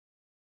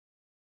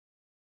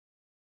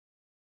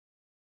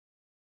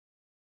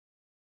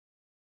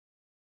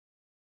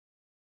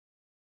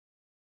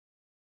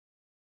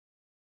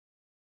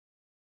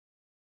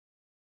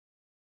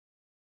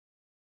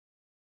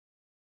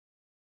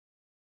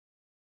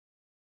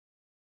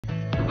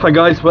Hi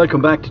guys,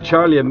 welcome back to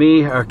Charlie and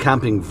me, our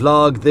camping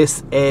vlog.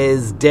 This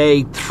is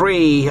day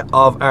 3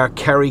 of our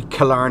Kerry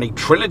Killarney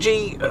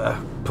trilogy.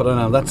 Put it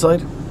on that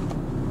side.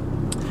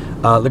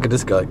 Look at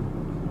this guy.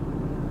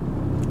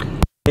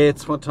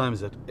 What time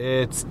is it?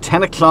 It's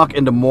 10 o'clock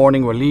in the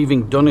morning. We're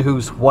leaving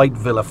Donoghue's White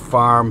Villa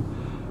Farm.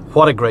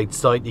 What a great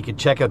site. You can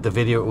check out the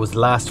video. It was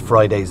last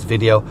Friday's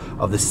video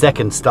of the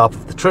second stop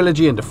of the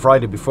trilogy, and the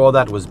Friday before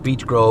that was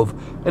Beach Grove,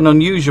 an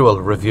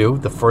unusual review,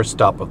 the first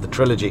stop of the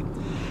trilogy.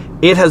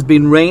 It has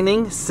been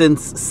raining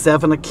since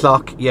 7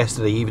 o'clock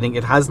yesterday evening.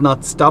 It has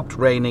not stopped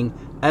raining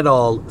at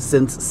all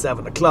since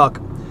 7 o'clock.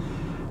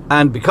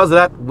 And because of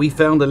that, we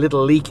found a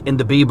little leak in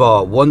the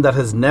BeeBaw, one that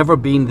has never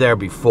been there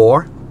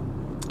before.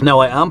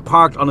 Now, I am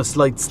parked on a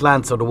slight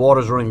slant, so the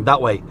water's running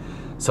that way.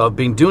 So I've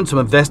been doing some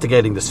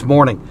investigating this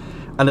morning,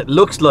 and it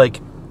looks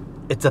like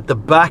it's at the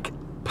back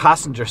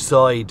passenger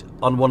side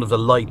on one of the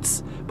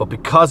lights. But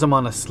because I'm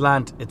on a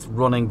slant, it's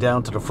running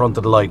down to the front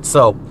of the light.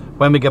 So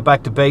when we get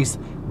back to base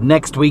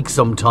next week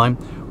sometime,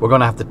 we're going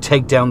to have to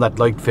take down that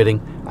light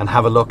fitting and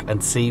have a look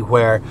and see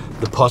where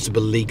the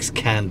possible leaks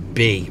can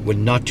be. We're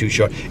not too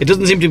sure. It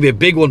doesn't seem to be a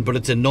big one, but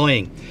it's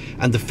annoying.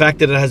 And the fact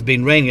that it has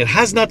been raining, it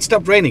has not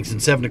stopped raining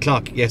since 7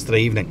 o'clock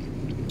yesterday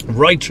evening.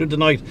 Right through the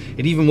night.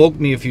 It even woke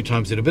me a few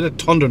times. It had a bit of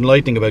thunder and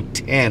lightning about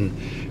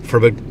 10 for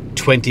about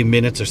 20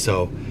 minutes or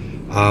so.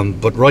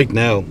 But right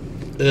now,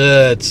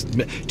 do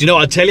you know,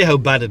 I'll tell you how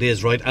bad it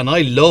is, right? And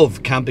I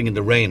love camping in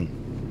the rain,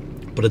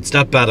 but it's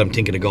that bad I'm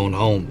thinking of going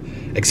home.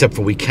 Except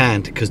for we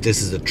can't, because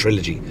this is a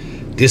trilogy.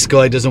 This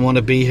guy doesn't want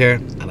to be here,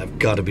 and I've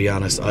got to be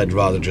honest, I'd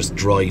rather just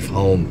drive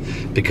home,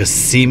 because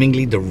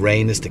seemingly the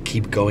rain is to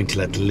keep going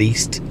till at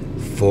least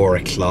 4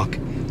 o'clock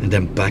and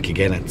then back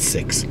again at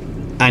 6.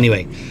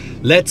 Anyway,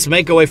 let's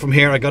make our way from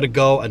here. I got to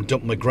go and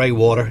dump my grey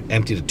water,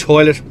 empty the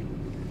toilet,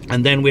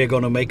 and then we're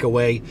going to make our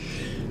way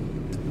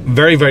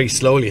very, very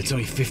slowly. It's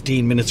only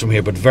 15 minutes from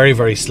here, but very,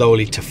 very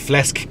slowly to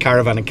Flesk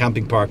Caravan and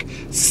Camping Park.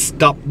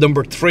 Stop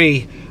number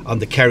 3 on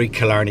the Kerry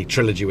Killarney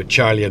trilogy with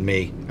Charlie and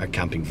me, our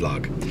camping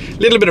vlog.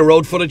 Little bit of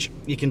road footage.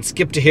 You can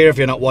skip to here if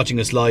you're not watching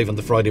us live on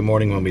the Friday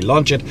morning when we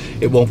launch it.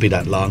 It won't be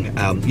that long.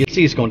 You'll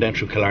see us going down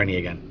through Killarney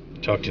again.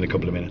 Talk to you in a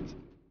couple of minutes.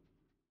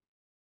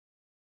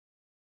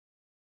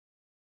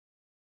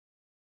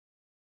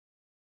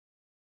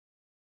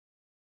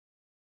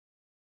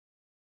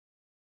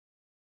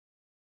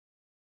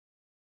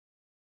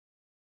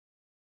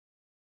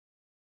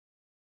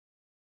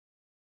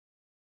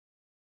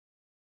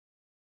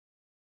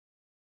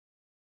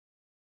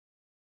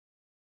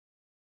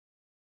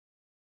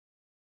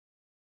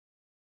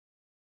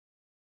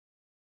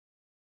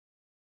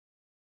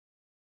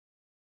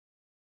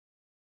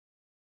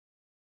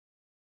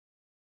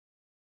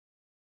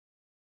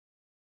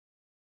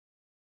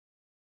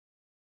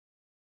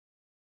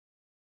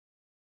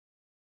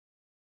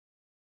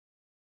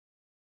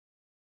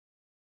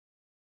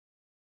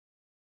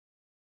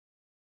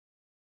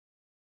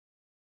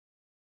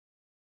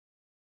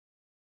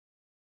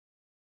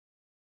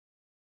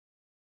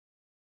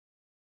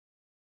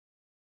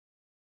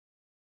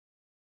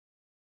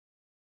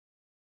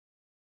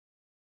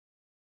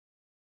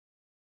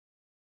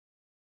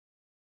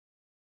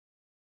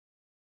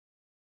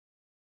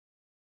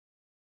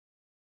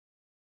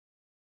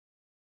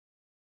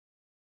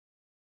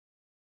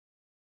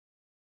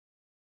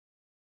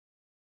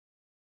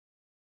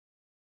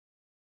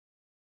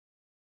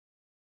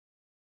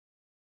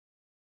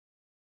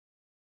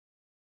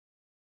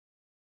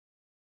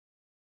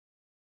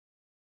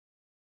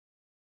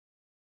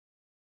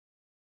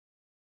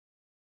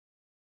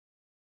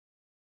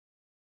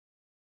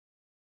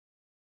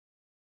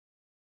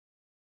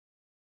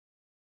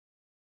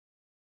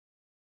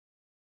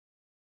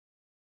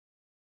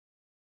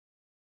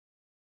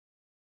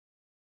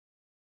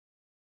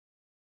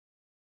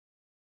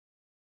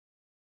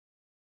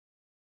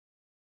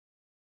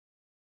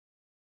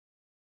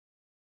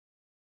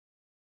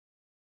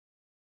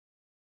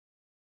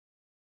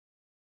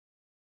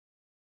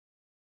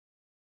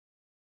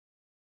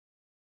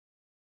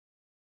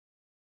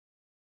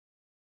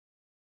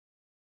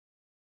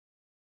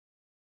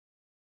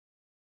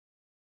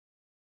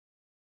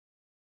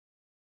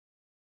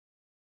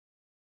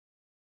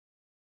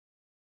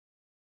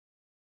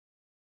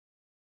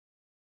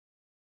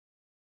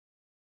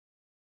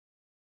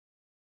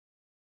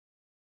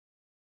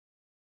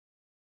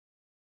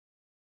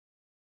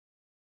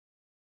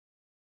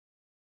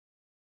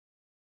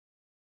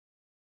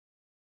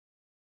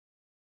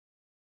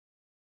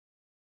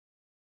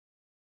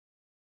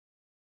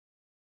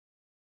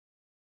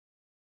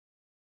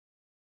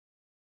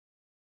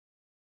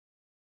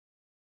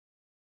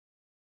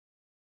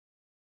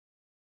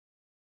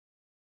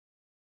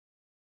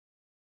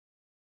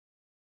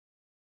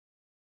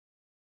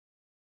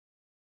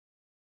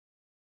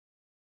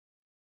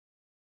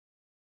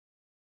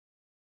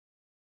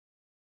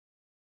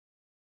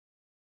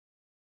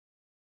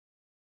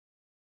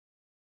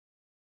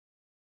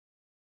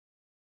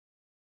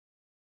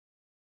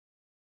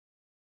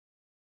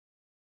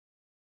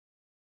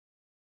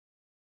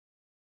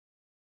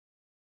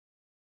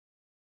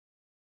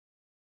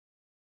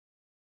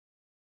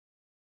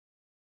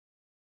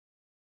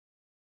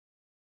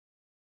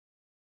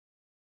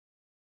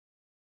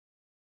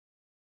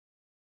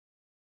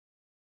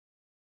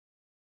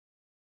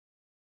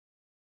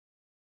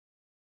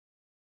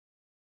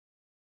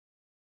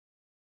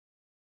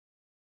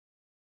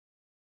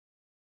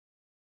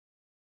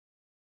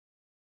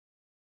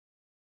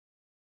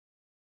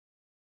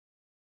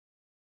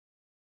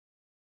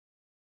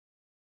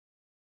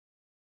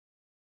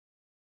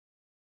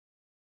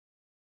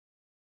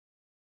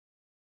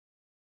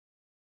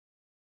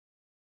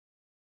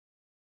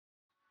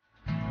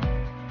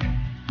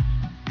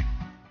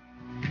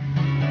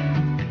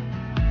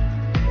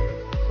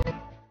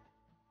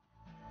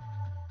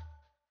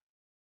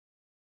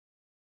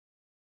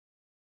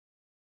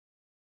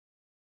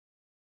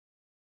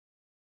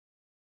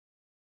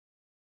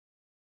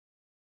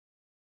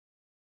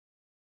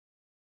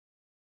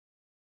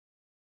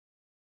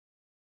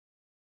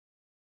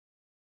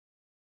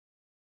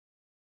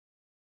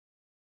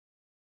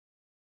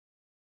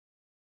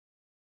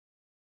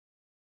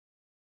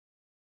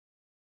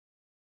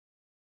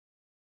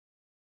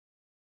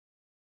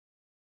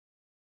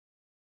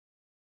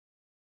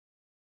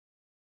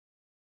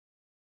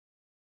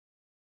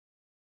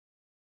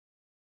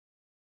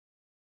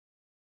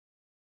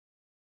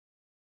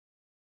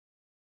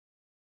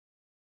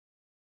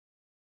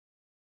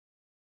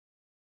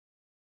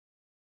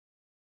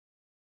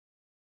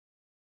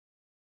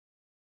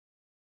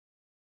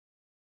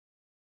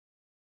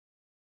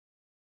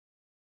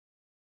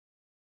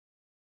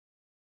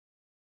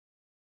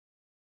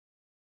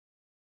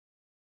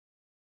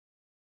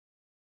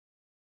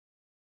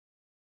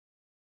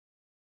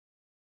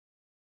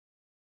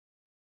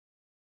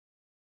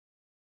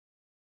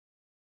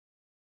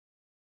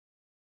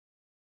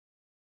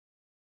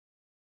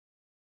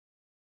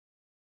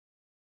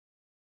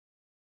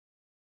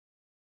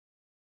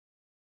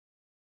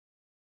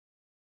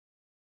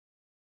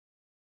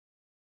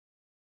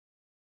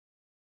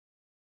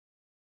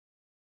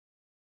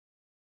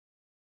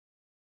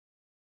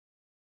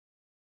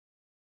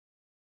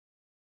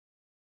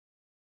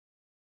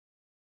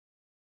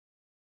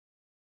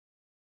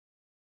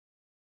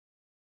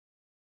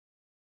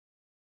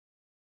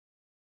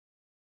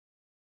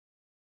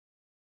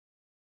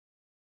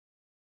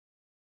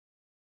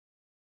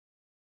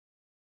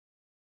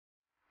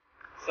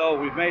 So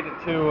we've made it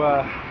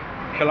to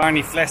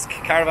Killarney Flesk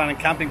Caravan and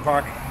Camping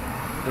Park.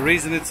 The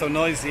reason it's so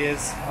noisy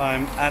is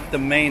I'm at the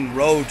main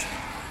road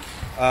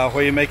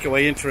where you make your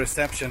way into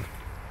reception.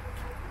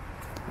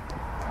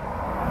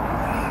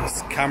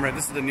 This camera,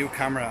 this is the new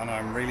camera and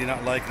I'm really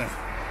not liking it.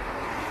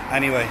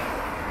 Anyway,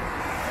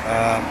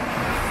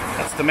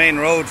 that's the main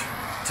road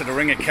to the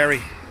ring of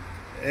Kerry.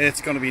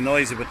 It's going to be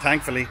noisy, but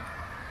thankfully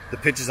the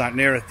pitches aren't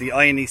near it. The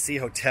INEC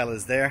hotel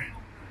is there.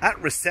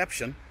 At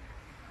reception,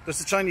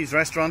 there's a Chinese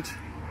restaurant.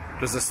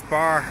 There's a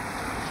Spar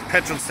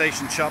petrol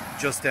station shop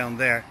just down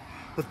there.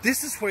 But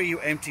this is where you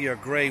empty your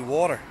grey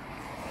water.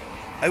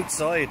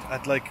 Outside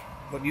at like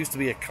what used to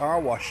be a car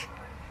wash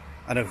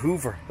and a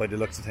Hoover by the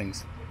looks of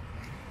things.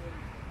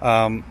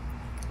 I'm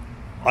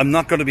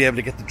not going to be able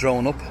to get the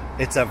drone up.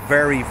 It's a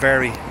very,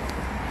 very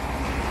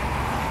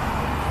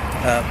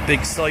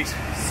big site.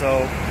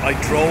 So I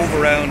drove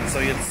around, so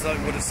you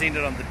would have seen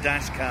it on the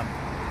dash cam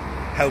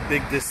how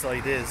big this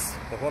site is.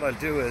 But what I'll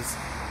do is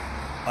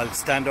I'll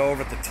stand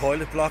over at the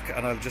toilet block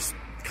and I'll just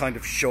kind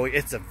of show you.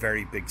 It's a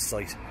very big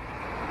site.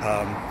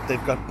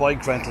 They've got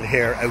bike rental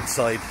here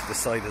outside the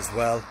site as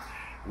well.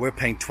 We're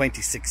paying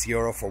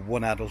 €26 for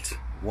one adult,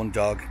 one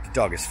dog. The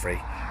dog is free.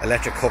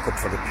 Electric hookup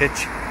for the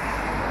pitch.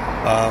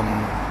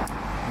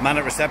 Man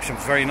at reception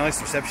was very nice.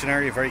 Reception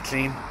area, very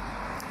clean.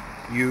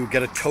 You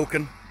get a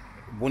token,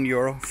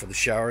 €1 for the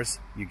showers.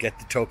 You get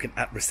the token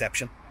at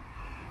reception.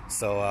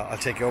 So I'll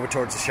take you over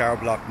towards the shower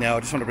block now. I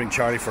just want to bring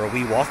Charlie for a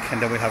wee walk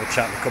and then we'll have a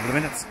chat in a couple of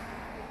minutes.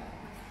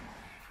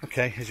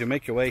 Okay, as you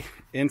make your way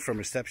in from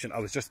reception, I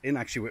was just in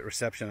actually with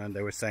reception and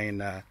they were saying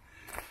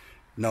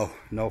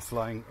no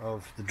flying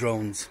of the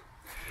drones.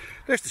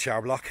 There's the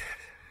shower block.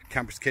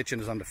 Camper's kitchen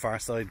is on the far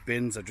side.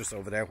 Bins are just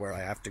over there where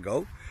I have to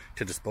go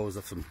to dispose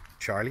of some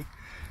Charlie.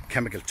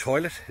 Chemical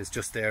toilet is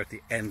just there at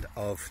the end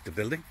of the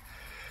building.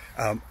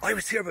 I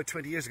was here about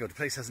 20 years ago. The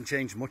place hasn't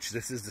changed much.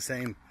 This is the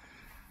same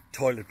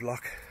toilet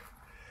block.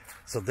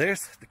 So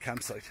there's the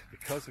campsite.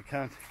 Because we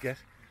can't get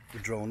the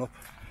drone up,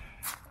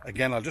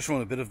 again I'll just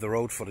run a bit of the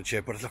road footage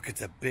here, but look,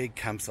 it's a big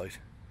campsite.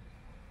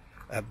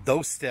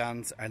 Those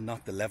stands are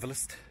not the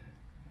levelest.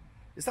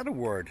 Is that a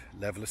word?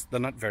 Levelest? They're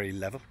not very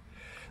level.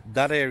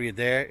 That area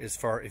there is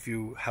for if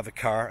you have a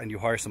car and you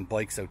hire some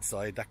bikes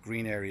outside. That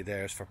green area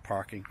there is for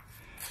parking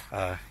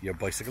your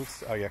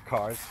bicycles or your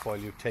cars while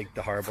you take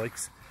the hire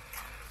bikes.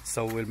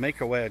 So we'll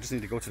make our way. I just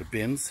need to go to the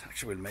bins.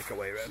 Actually, we'll make our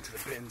way around to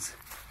the bins.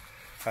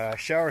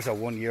 Showers are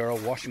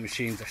 €1. Washing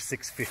machines are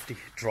 $6.50.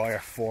 Dryer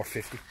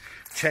 $4.50.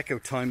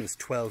 Checkout time is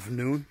 12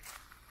 noon.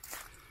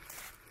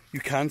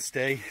 You can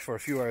stay for a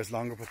few hours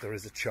longer, but there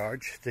is a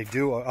charge. They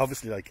do,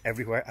 obviously, like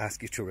everywhere,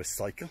 ask you to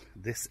recycle.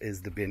 This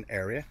is the bin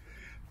area.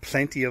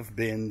 Plenty of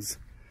bins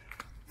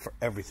for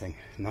everything,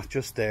 not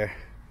just there,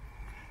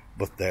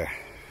 but there.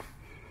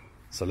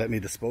 So let me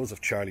dispose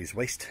of Charlie's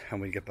waste and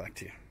we'll get back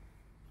to you.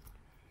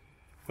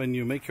 When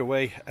you make your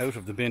way out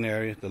of the bin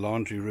area, the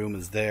laundry room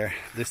is there.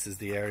 This is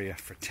the area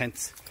for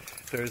tents.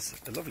 There's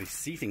a lovely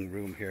seating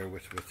room here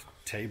with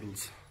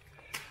tables.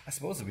 I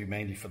suppose it'll be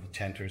mainly for the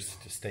tenters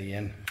to stay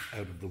in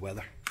out of the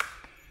weather.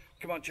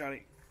 Come on,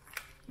 Charlie.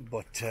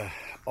 But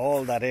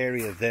all that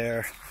area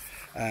there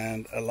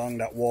and along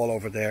that wall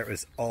over there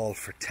is all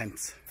for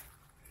tents.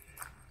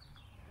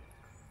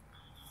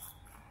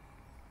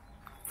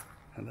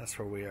 And that's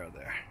where we are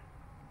there.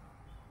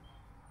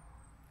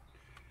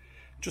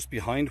 Just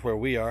behind where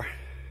we are,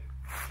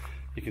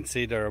 you can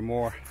see there are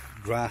more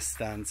grass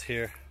stands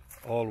here,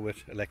 all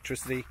with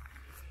electricity.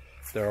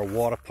 There are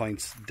water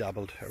points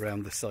dabbled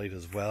around the site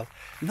as well.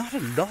 Not a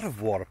lot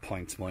of water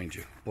points, mind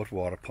you, but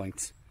water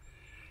points.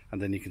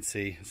 And then you can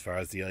see, as far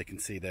as the eye can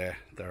see there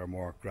are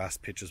more grass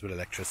pitches with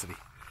electricity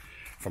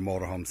for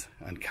motorhomes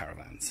and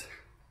caravans.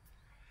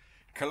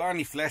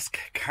 Killarney Flesk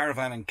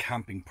Caravan and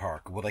Camping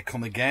Park. Would I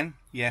come again?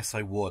 Yes,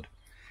 I would.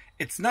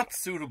 It's not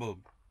suitable.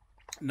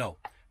 No,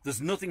 there's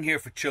nothing here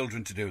for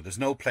children to do. There's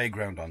no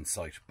playground on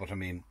site. But I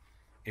mean,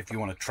 if you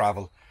want to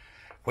travel,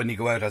 when you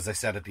go out, as I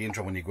said at the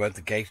intro, when you go out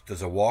the gate,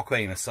 there's a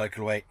walkway and a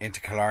cycleway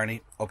into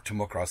Killarney, up to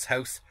Muckross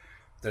House.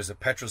 There's a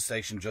petrol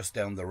station just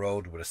down the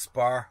road with a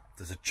Spar.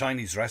 There's a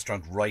Chinese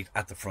restaurant right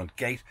at the front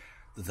gate.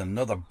 There's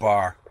another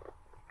bar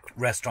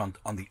restaurant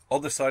on the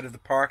other side of the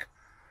park.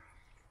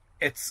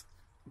 It's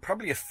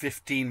probably a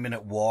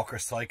 15-minute walk or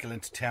cycle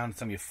into town.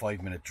 It's only a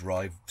 5-minute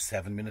drive,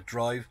 7-minute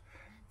drive.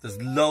 There's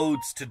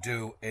loads to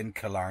do in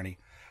Killarney.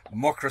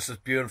 Muckross is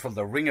beautiful.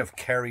 The ring of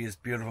Kerry is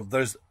beautiful.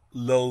 There's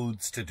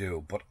loads to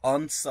do. But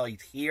on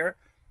site here,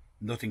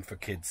 nothing for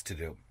kids to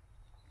do.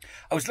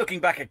 I was looking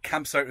back at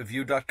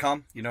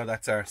campsitereview.com. You know,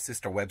 that's our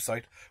sister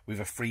website. We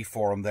have a free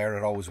forum there.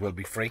 It always will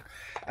be free.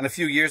 And a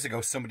few years ago,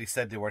 somebody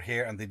said they were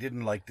here and they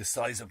didn't like the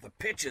size of the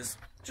pitches.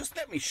 Just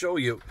let me show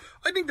you.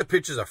 I think the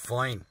pitches are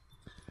fine.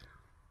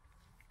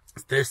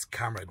 This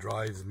camera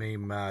drives me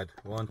mad.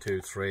 1,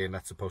 2, 3, and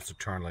that's supposed to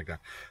turn like that.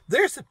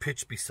 There's a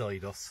pitch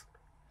beside us.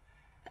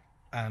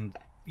 And,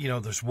 you know,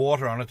 there's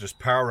water on it. There's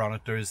power on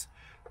it. There's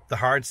the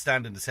hard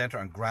stand in the centre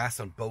and grass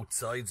on both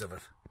sides of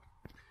it.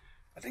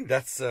 I think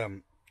that's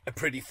a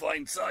pretty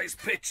fine size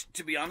pitch,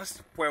 to be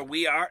honest. Where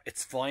we are,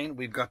 it's fine.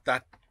 We've got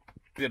that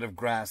bit of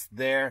grass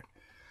there.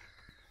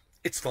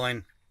 It's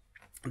fine.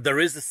 There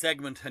is a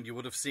segment, and you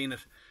would have seen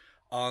it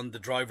on the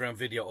drive around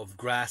video, of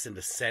grass in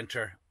the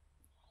centre.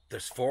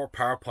 There's 4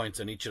 power points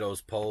on each of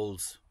those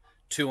poles,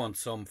 2 on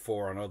some,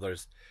 4 on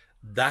others.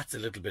 That's a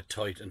little bit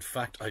tight. In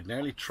fact, I'd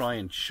nearly try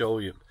and show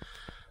you,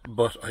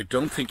 but I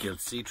don't think you'll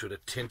see through the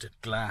tinted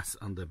glass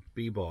on the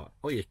BeeBaw.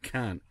 Oh, you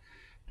can.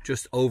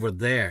 Just over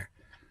there.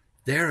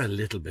 They're a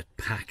little bit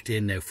packed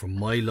in now for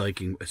my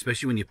liking,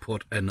 especially when you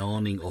put an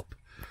awning up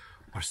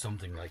or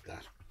something like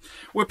that.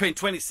 We're paying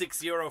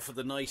 €26 for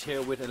the night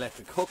here with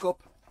electric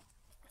hookup.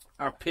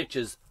 Our pitch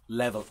is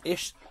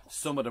level-ish.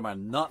 Some of them are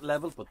not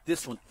level, but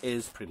this one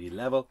is pretty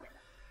level.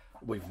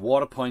 We've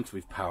water points,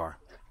 we've power.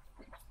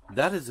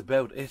 That is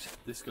about it.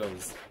 This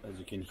goes, as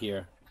you can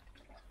hear,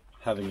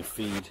 having a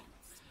feed.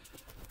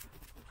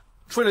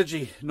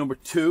 Trilogy number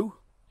 2.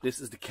 This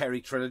is the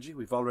Kerry Trilogy.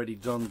 We've already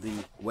done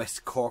the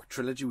West Cork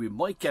Trilogy. We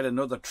might get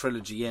another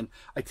trilogy in.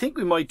 I think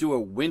we might do a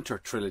winter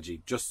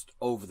trilogy just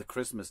over the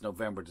Christmas,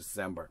 November,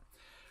 December.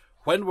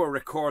 When we're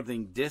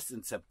recording this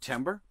in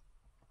September,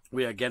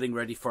 we are getting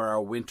ready for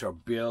our winter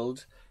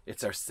build.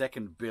 It's our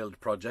second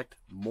build project.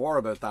 More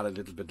about that a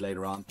little bit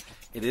later on.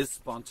 It is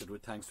sponsored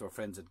with thanks to our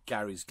friends at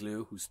Gary's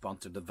Glue, who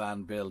sponsored the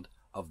van build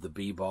of the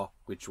BeeBaw,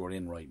 which we're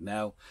in right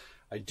now.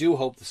 I do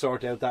hope to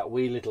sort out that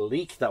wee little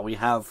leak that we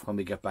have when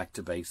we get back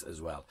to base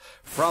as well.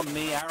 From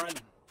me, Aaron.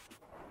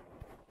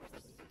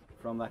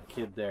 From that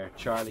kid there,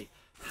 Charlie.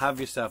 Have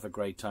yourself a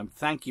great time.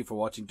 Thank you for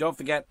watching. Don't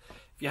forget,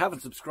 if you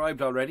haven't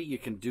subscribed already, you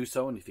can do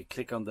so. And if you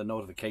click on the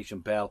notification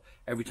bell,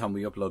 every time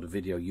we upload a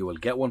video, you will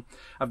get one.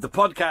 I have the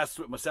podcast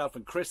with myself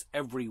and Chris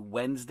every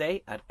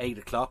Wednesday at 8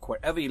 o'clock.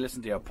 Wherever you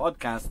listen to your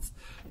podcasts,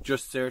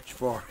 just search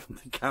for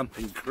the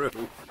Camping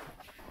Crew.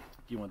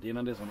 You want in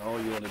on this one? Oh,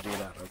 you want to do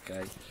that?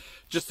 Okay.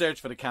 Just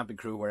search for the Camping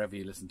Crew wherever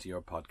you listen to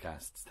your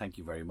podcasts. Thank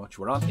you very much.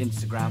 We're on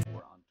Instagram.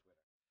 We're on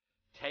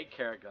Twitter. Take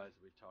care, guys.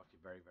 We'll talk to you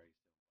very, very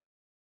soon.